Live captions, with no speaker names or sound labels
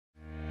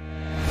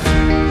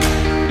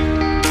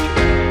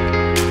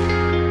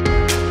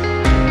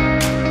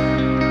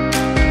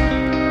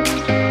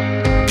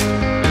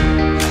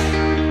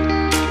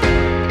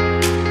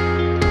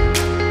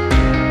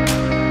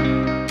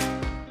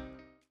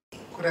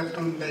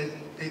afternoon,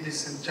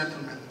 ladies and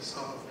gentlemen.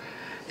 So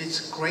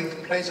it's a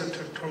great pleasure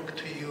to talk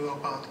to you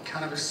about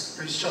cannabis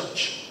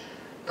research.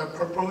 The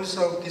purpose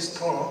of this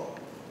talk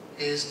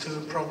is to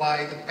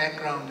provide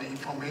background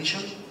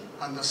information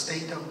on the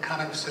state of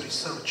cannabis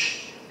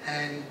research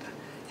and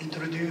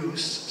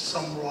introduce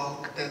some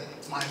work that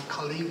my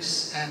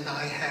colleagues and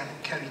I have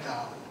carried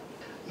out.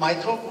 My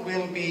talk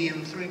will be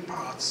in three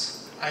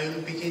parts. I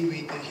will begin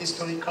with the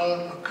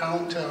historical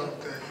account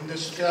of the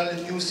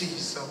industrial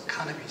uses of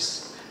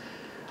cannabis.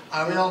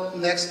 I will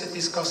next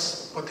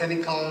discuss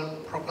botanical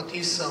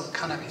properties of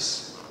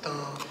cannabis. The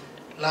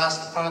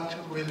last part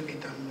will be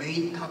the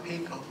main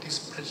topic of this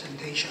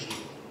presentation.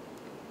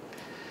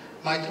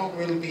 My talk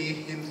will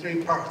be in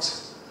three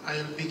parts. I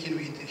will begin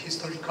with the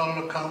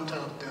historical account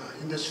of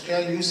the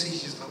industrial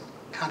usages of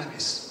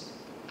cannabis.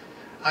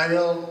 I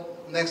will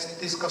next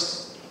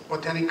discuss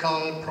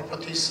botanical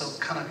properties of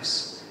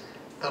cannabis.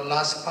 The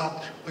last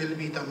part will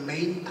be the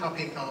main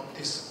topic of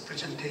this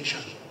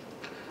presentation.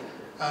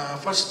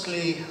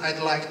 Firstly, I'd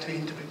like to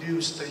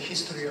introduce the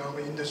history of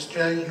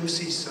industrial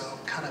uses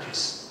of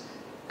cannabis.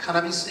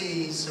 Cannabis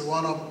is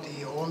one of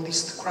the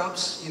oldest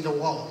crops in the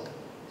world,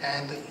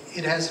 and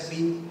it has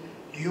been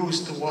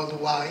used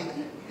worldwide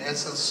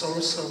as a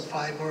source of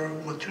fiber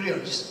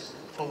materials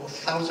for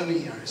 1,000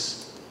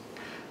 years.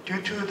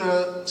 Due to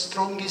the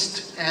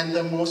strongest and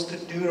the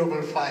most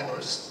durable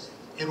fibers,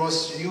 it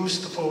was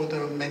used for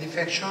the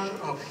manufacture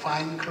of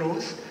fine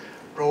cloth,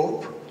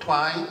 rope,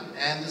 twine,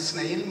 and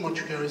snail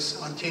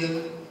materials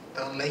until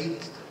the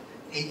late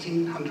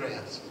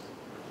 1800s.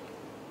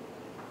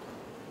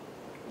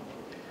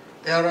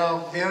 There are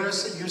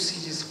various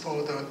usages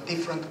for the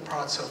different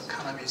parts of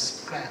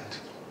cannabis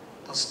plant.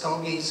 The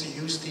stalk is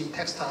used in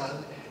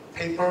textile,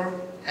 paper,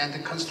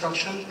 and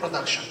construction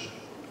production.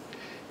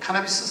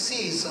 Cannabis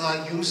seeds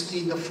are used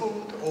in the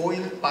food,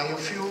 oil,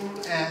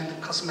 biofuel,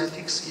 and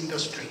cosmetics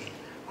industry.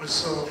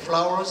 Also,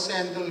 flowers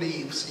and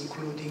leaves,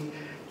 including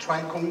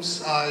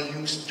trichomes, are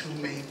used to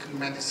make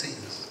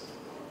medicines.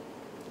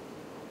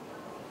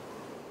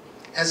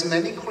 As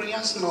many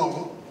Koreans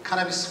know,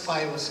 cannabis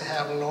fibers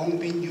have long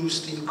been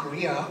used in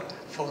Korea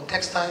for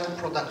textile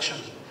production.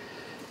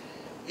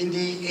 In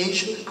the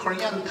ancient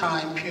Korean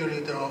time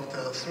period of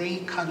the three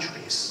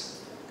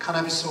countries,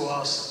 cannabis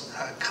was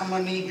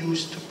commonly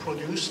used to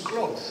produce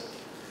clothes.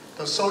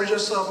 The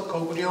soldiers of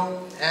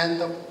Goguryeo and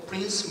the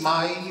Prince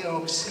Mai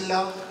of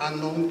Silla are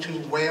known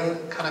to wear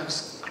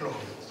cannabis clothes.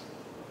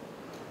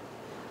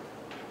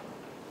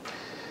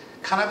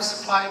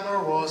 Cannabis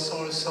fiber was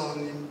also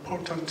an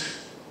important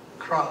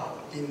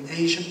crop in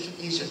ancient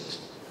Egypt.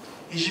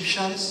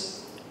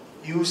 Egyptians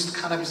used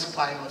cannabis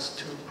fibers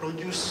to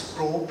produce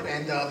rope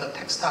and other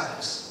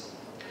textiles.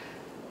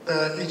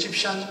 The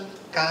Egyptian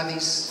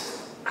goddess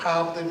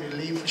carved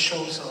relief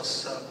shows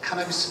us a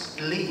cannabis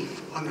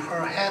leaf on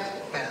her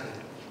headband.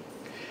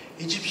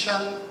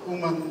 Egyptian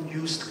women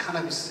used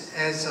cannabis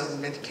as a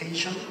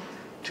medication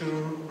to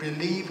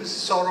relieve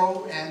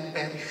sorrow and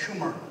bad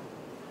humor.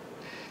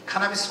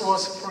 Cannabis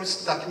was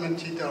first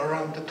documented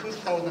around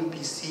 2000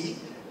 BC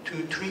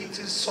to treat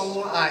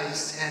sore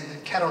eyes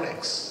and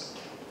cataracts.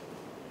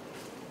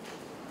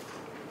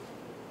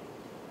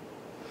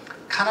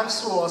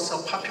 Cannabis was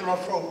a popular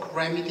folk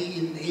remedy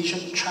in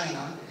ancient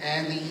China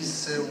and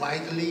is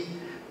widely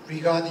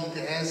regarded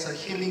as a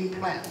healing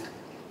plant.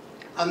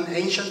 An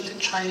ancient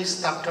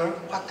Chinese doctor,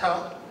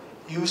 Huata,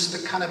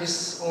 used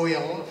cannabis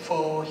oil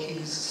for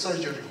his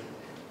surgery.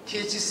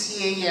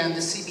 THCA and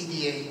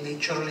CBDA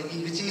naturally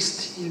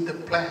exist in the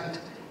plant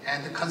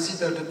and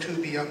considered to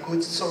be a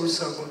good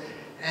source of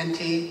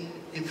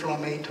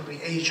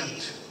anti-inflammatory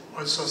agent.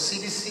 Also,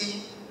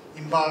 CBC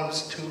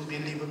involves to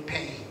relieve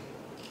pain.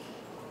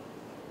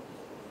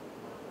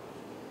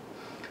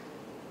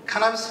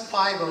 Cannabis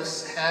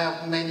fibers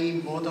have many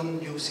modern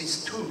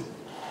uses too.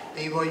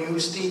 They were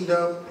used in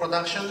the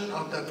production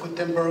of the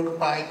Gutenberg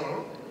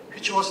Bible,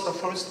 which was the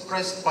first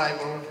pressed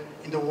Bible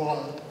in the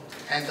world,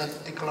 and the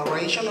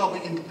Declaration of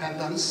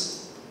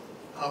Independence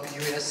of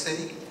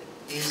USA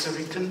is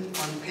written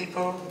on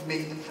paper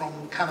made from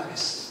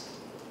cannabis.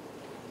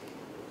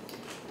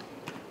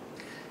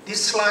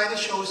 This slide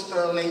shows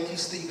the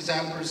latest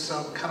examples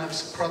of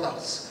cannabis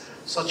products,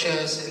 such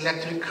as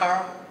electric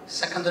car,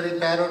 secondary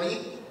battery,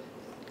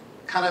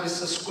 cannabis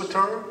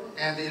scooter,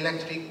 and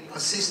electric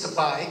assist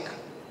bike,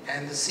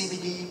 and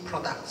CBD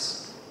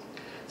products.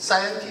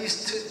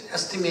 Scientists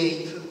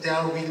estimate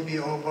there will be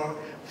over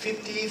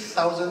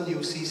 50,000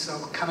 uses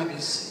of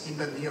cannabis in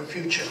the near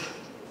future.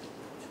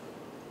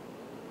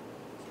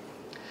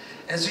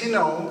 As you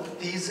know,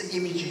 these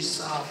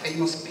images are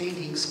famous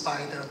paintings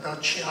by the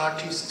Dutch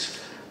artists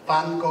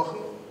Van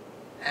Gogh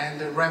and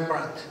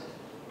Rembrandt.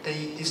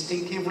 They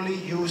distinctively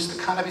used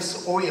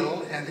cannabis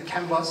oil and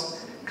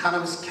cannabis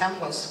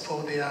canvas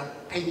for their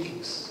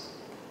paintings.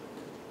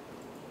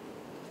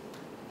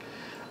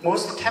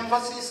 Most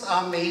canvases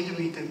are made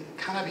with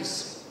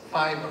cannabis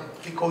fiber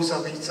because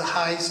of its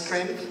high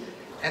strength.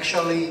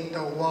 Actually,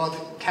 the word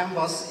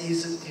canvas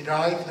is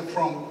derived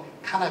from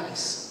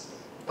cannabis.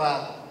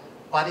 But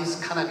what is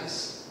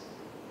cannabis?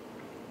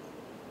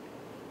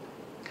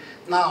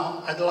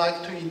 Now, I'd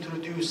like to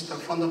introduce the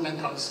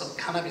fundamentals of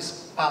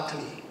cannabis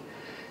botany.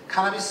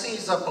 Cannabis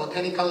is a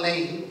botanical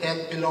name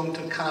that belongs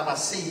to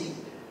Cannabaceae.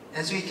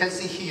 As we can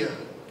see here,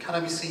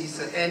 cannabis is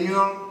an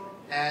annual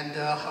and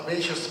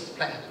herbaceous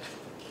plant.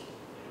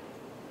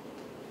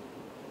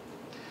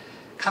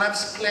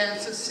 Cannabis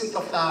plants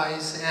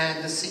synthesize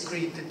and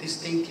secrete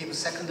distinctive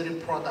secondary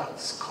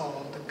products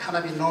called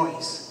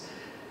cannabinoids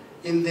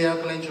in their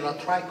glandular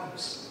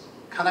trichomes.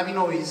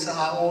 Cannabinoids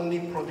are only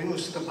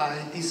produced by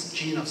this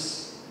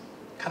genus.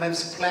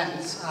 Cannabis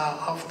plants are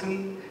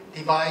often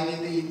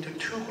divided into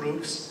two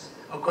groups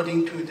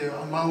according to the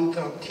amount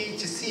of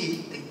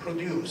THC they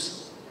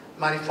produce.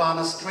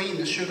 Marijuana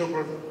strain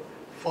suitable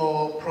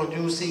for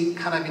producing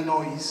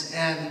cannabinoids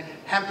and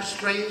hemp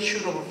strain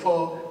suitable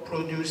for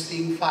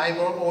producing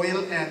fiber,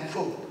 oil, and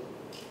food.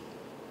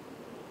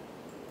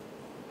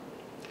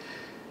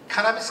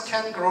 Cannabis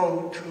can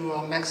grow to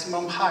a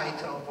maximum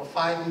height of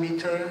 5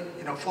 meters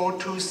in a 4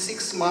 to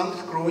 6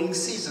 month growing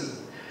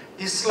season.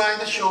 This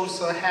slide shows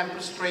a hemp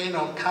strain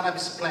of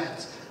cannabis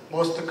plants.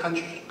 Most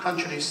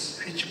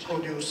countries which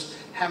produce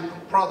hemp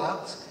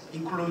products,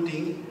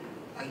 including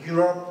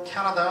Europe,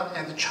 Canada,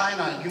 and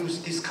China,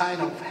 use this kind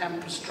of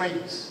hemp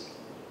strains.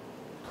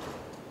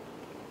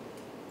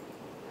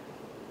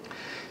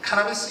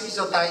 Cannabis is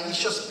a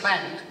dioecious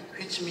plant,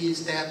 which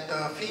means that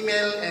the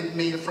female and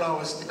male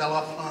flowers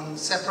develop on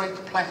separate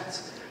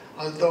plants.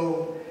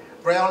 Although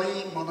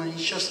rarely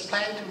monoecious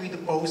plants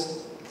with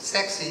both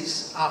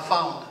sexes are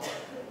found.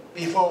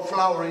 Before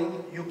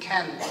flowering, you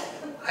can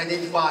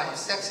identify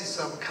sexes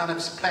of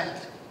cannabis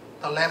plant.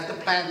 The left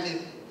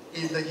plant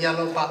in the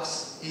yellow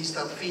box is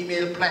the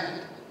female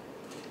plant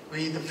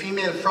with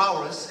female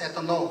flowers at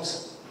the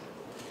nose.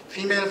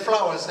 Female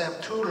flowers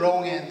have two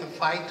long and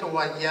white or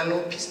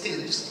yellow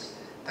pistils.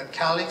 The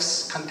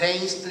calyx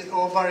contains the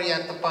ovary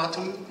at the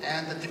bottom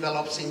and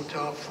develops into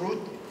a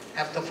fruit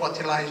after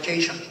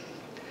fertilization.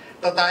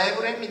 The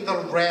diagram in the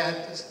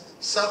red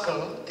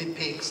circle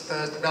depicts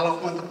the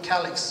development of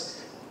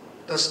calyx.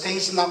 The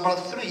stage number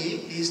 3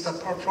 is the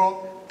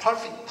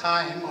perfect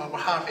time of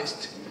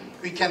harvest.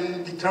 We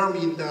can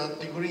determine the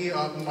degree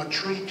of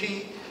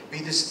maturity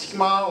with the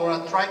stigma or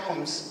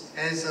trichomes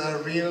as a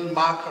real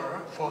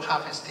marker for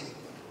harvesting.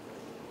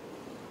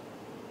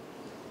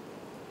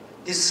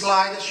 This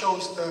slide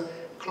shows the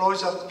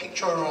close-up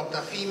picture of the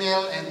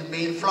female and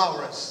male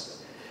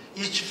flowers.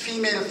 Each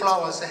female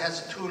flower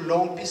has two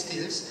long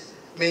pistils.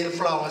 Male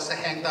flowers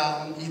hang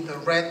down in the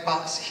red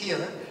box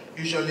here,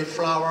 usually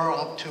flower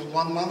up to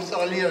 1 month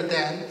earlier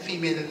than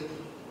female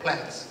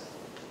plants.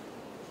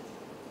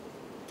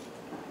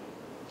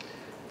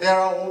 There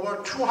are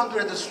over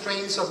 200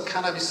 strains of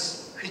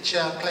cannabis which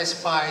are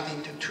classified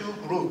into two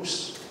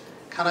groups.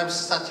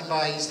 Cannabis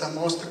sativa is the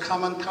most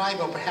common type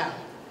of hemp.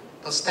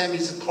 The stem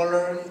is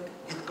taller,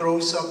 it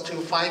grows up to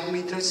 5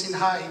 meters in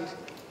height.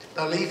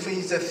 The leaf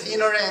is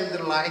thinner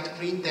and light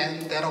green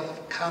than that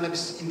of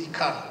Cannabis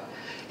indica.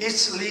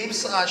 Its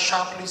leaves are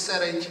sharply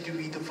serrated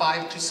with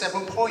 5 to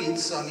 7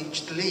 points on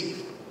each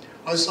leaf.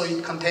 Also,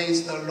 it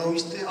contains the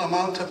lowest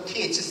amount of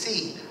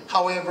THC.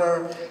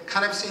 However,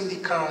 Cannabis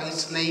indica,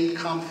 its name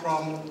comes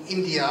from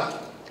India.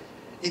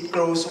 It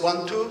grows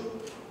 1 to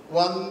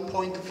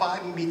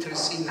 1.5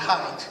 meters in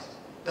height.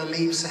 The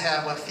leaves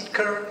have a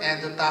thicker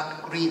and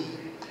dark green.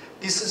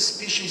 These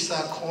species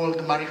are called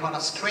marijuana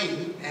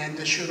strain and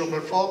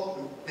suitable for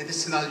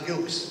medicinal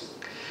use.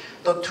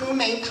 The two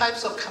main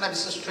types of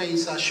cannabis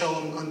strains are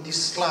shown on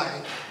this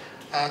slide.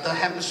 The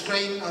hemp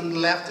strain on the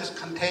left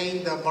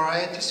contains the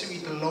varieties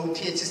with low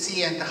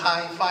THC and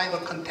high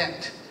fiber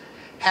content.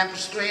 Hemp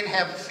strain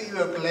have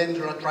fewer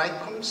glandular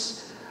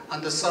trichomes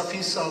on the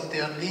surface of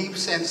their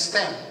leaves and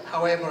stem.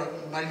 However,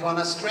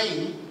 marijuana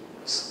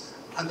strains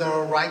on the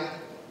right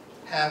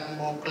have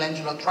more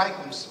glandular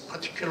trichomes,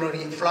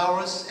 particularly in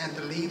flowers and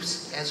the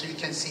leaves, as you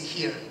can see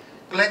here.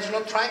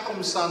 Glandular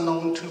trichomes are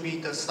known to be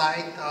the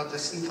site of the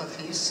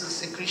synthesis,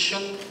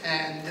 secretion,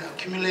 and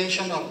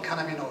accumulation of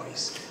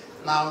cannabinoids.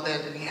 Now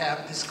that we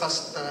have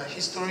discussed the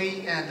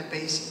history and the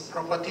basic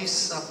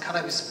properties of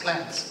cannabis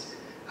plants,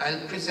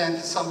 I'll present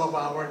some of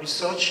our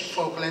research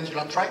for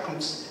glandular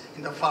trichomes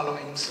in the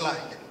following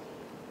slide.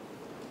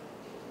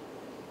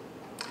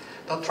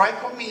 The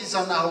trichome is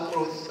an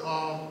outgrowth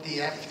of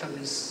the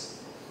epidermis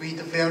with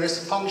various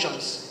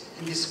functions.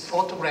 In this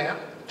photograph,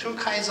 two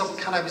kinds of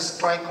cannabis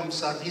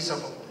trichomes are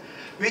visible.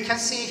 We can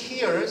see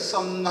here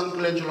some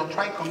non-glandular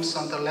trichomes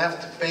on the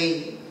left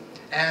vein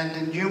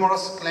and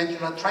numerous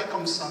glandular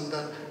trichomes on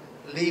the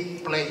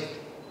leaf blade.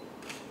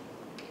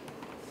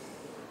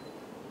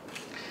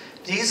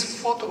 These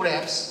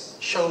photographs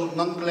show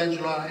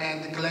non-glandular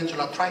and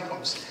glandular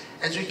trichomes.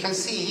 As you can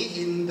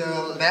see in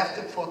the left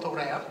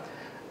photograph,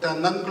 the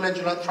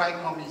non-glandular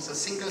trichome is a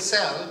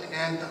single-celled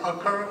and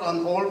occur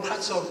on all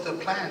parts of the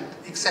plant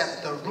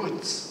except the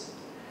roots.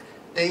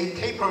 They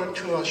taper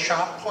to a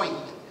sharp point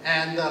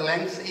and the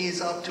length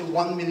is up to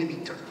 1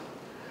 millimeter.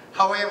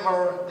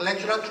 However,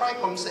 glandular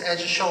trichomes,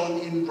 as shown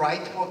in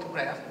right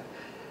photograph,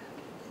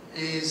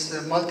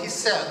 is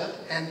multi-celled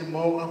and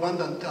more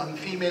abundant on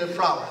female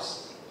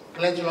flowers.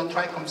 glandular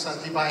trichomes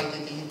are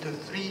divided into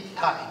 3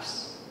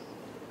 types.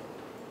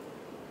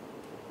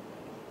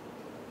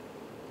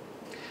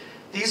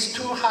 These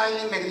 2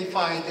 highly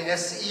magnified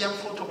SEM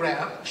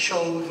photographs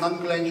show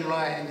non-glandular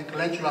and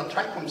glandular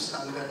trichomes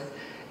on the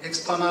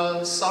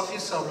external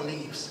surface of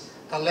leaves.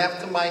 The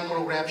left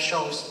micrograph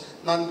shows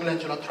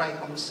non-glandular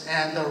trichomes,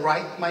 and the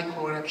right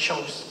micrograph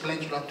shows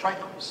glandular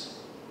trichomes.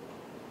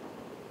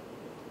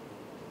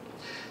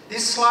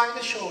 This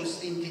slide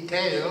shows in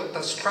detail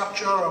the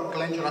structure of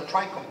glandular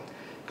trichome.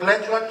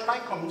 Glandular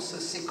trichomes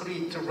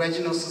secrete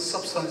resinous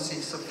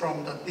substances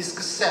from the disc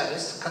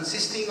cells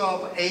consisting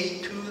of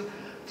 8 to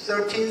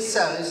 13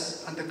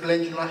 cells on the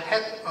glandular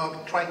head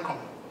of trichome.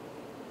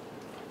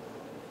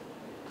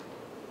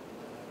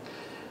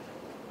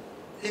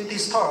 In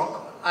this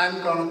talk,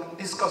 I'm going to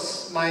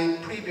discuss my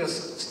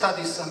previous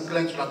studies on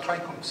glandular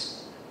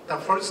trichomes. The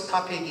first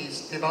topic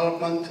is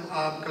development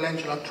of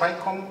glandular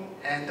trichome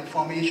and the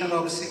formation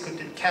of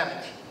secretory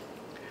cavity.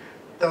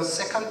 The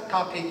second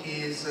topic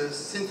is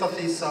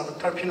synthesis of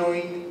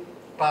terpenoid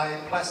by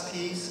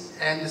plasties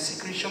and the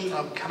secretion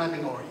of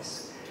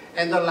cannabinoids.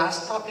 And the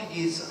last topic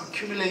is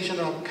accumulation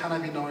of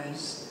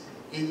cannabinoids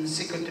in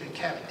secretory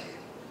cavity.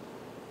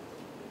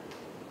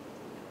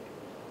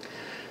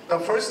 The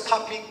first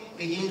topic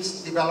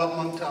begins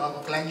development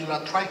of glandular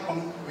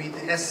trichome with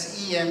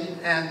SEM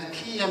and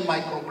TEM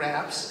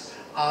micrographs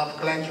of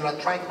glandular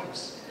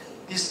trichomes.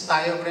 This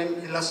diagram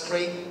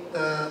illustrates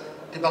the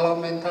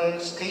developmental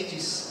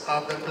stages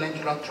of the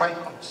glandular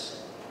trichomes.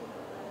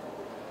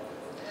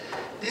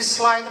 This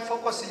slide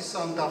focuses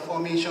on the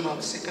formation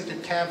of secretory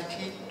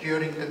cavity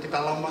during the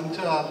development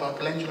of a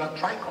glandular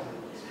trichome.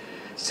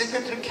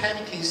 Secretory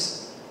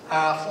cavities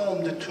are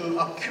formed to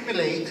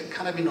accumulate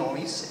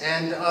cannabinoids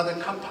and other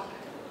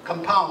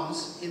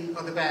compounds in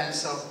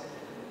advance of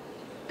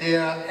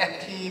their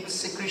active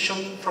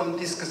secretion from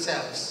disc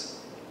cells.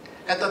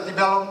 At the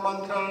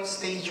developmental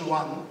stage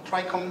 1,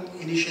 trichome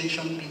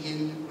initiation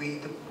begins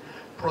with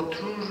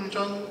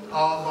protrusion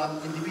of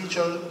an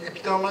individual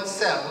epidermal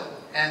cell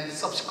and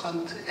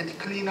subsequent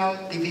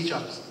anticlinal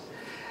divisions.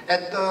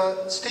 At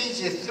the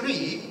stage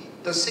 3,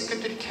 the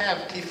secretory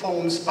cavity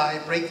forms by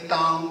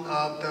breakdown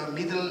of the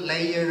middle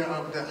layer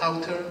of the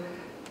outer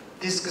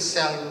disc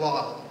cell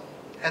wall.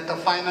 At the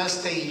final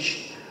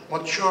stage,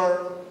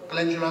 mature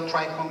glandular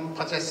trichome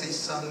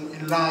possesses an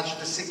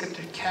enlarged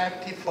secretory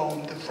cavity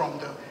formed from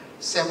the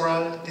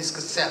several disc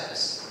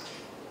cells.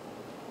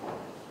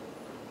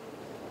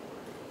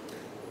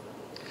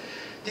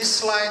 This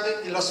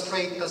slide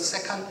illustrates the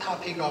second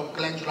topic of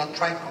glandular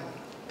trichome.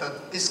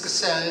 The disc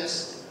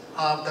cells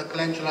of the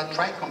glandular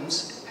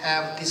trichomes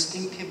have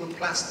distinctive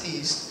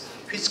plasties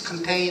which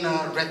contain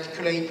a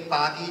reticulate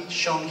body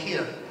shown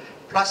here.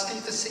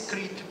 Plastids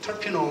secrete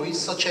terpenoids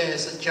such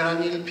as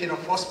geranyl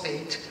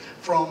pyrophosphate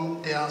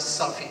from their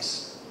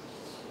surface.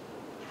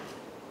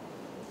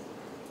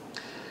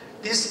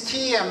 These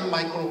TM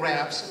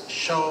micrographs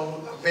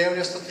show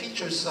various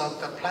features of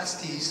the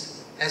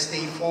plastids as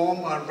they form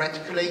a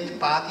reticulate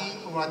body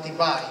or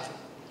divide.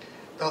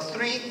 The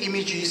 3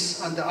 images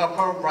on the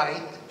upper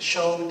right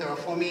show the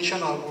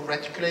formation of a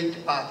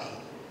reticulate body,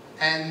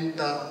 and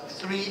the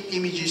 3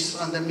 images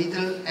on the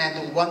middle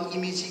and 1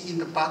 image in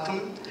the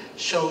bottom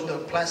show the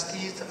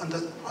plastids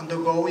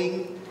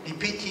undergoing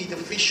repeated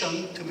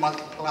fission to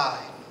multiply.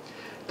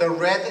 The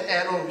red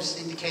arrows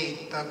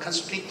indicate the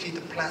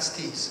constricted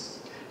plastids.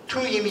 2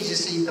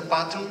 images in the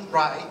bottom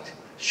right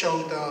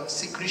show the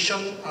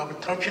secretion of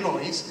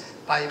terpenoids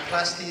by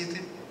plastid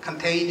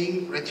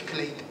containing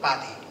reticulate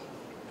body.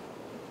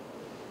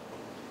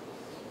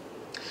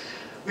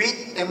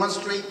 We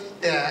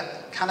demonstrate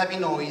that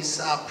cannabinoids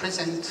are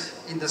present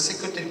in the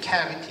secretory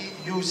cavity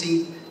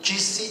using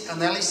GC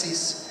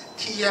analysis,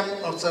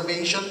 TM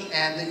observation,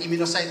 and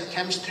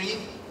immunocytochemistry.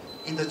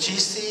 In the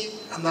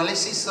GC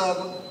analysis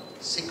of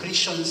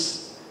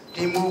secretions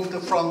removed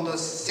from the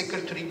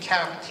secretory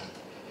cavity,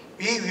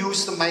 we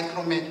used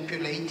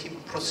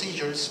micromanipulative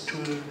procedures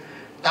to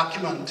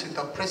document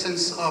the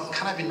presence of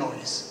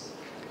cannabinoids.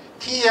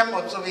 TM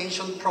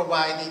observation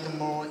provided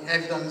more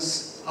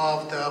evidence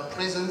of the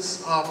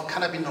presence of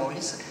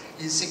cannabinoids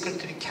in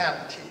secretory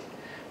cavity.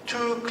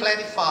 To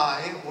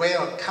clarify where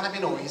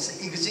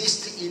cannabinoids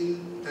exist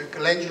in the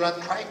glandular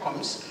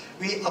trichomes,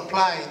 we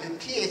applied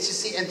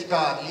THC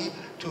antibody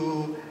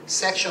to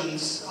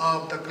sections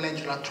of the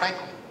glandular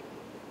trichome.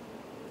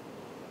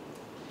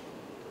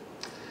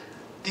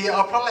 The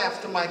upper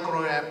left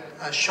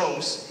micrograph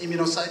shows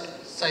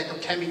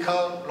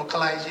immunocytochemical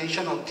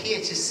localization of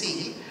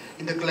THC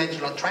in the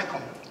glandular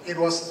trichome. It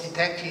was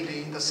detected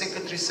in the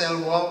secretory cell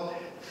wall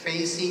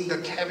facing the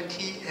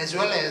cavity as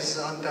well as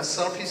on the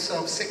surface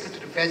of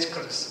secretory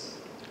vesicles.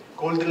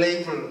 Gold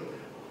label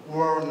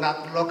were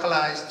not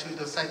localized to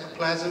the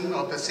cytoplasm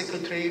of the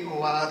secretory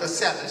or other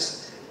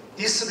cells.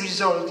 This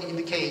result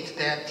indicates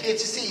that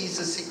THC is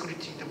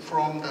secreted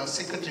from the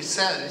secretory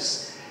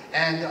cells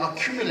and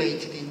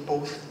accumulated in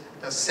both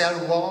the cell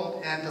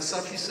wall and the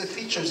surface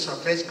features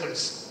of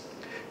vesicles.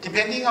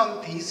 Depending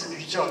on these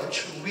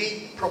results,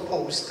 we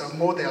proposed a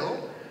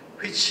model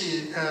which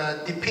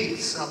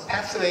depicts a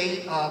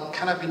pathway of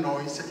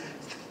cannabinoids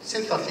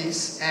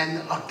synthesis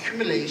and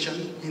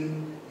accumulation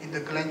in the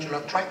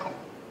glandular trichome.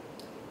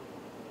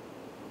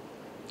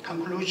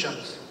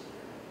 Conclusions.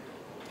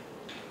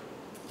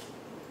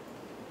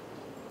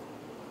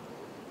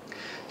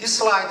 This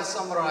slide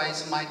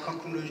summarizes my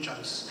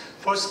conclusions.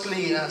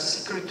 Firstly, a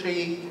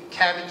secretory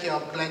cavity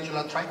of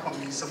glandular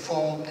trichome is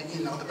formed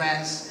in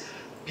advance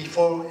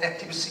before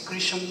active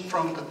secretion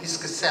from the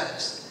disc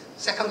cells.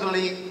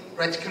 Secondly,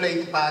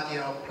 reticulate body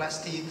of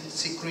plastid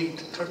secrete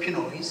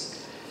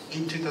terpenoids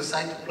into the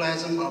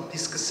cytoplasm of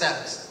disc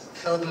cells.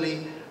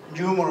 Thirdly,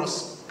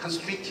 numerous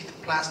constricted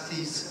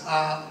plastids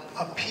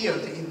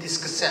appeared in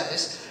disc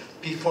cells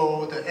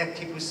before the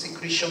active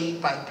secretion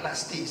by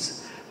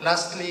plastids.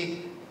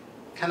 Lastly,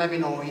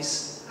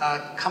 cannabinoids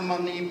are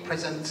commonly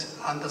present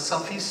on the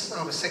surface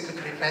of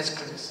secretory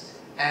vesicles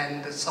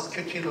and the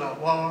subcutaneous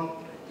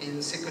wall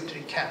in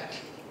secretory cavity.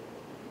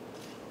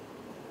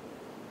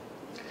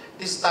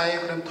 This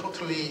diagram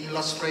totally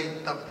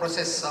illustrates the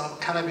process of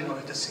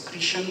cannabinoid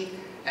secretion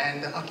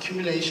and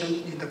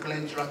accumulation in the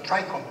glandular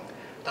trichome.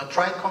 The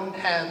trichome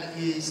head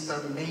is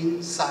the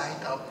main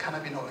site of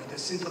cannabinoid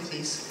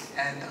synthesis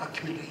and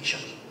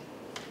accumulation.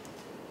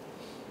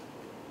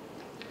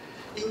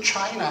 In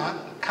China,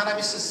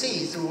 cannabis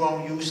seeds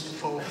were used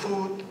for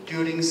food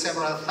during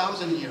several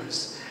thousand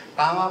years.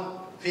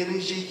 Burma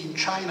village in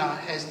China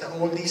has the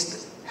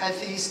oldest,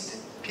 healthiest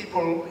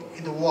people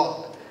in the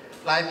world.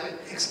 Life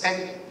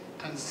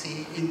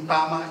expectancy in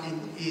Burma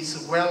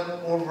is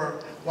well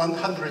over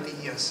 100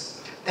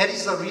 years. That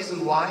is the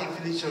reason why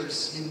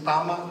villagers in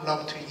Burma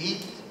love to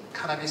eat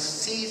cannabis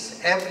seeds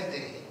every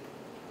day.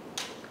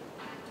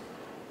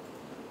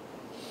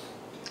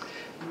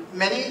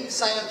 Many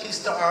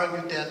scientists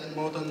argue that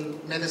modern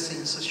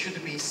medicines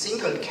should be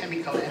single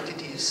chemical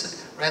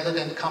entities rather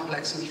than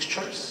complex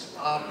mixtures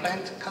of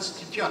plant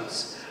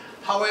constituents.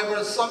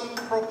 However, some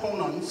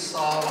proponents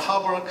of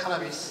herbal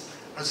cannabis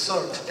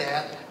assert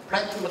that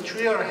plant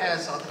material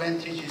has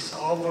advantages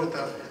over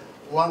the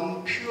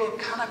one pure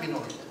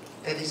cannabinoid.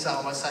 That is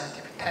our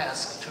scientific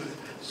task to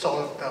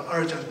solve the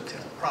urgent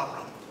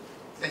problem.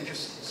 Thank you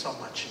so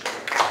much.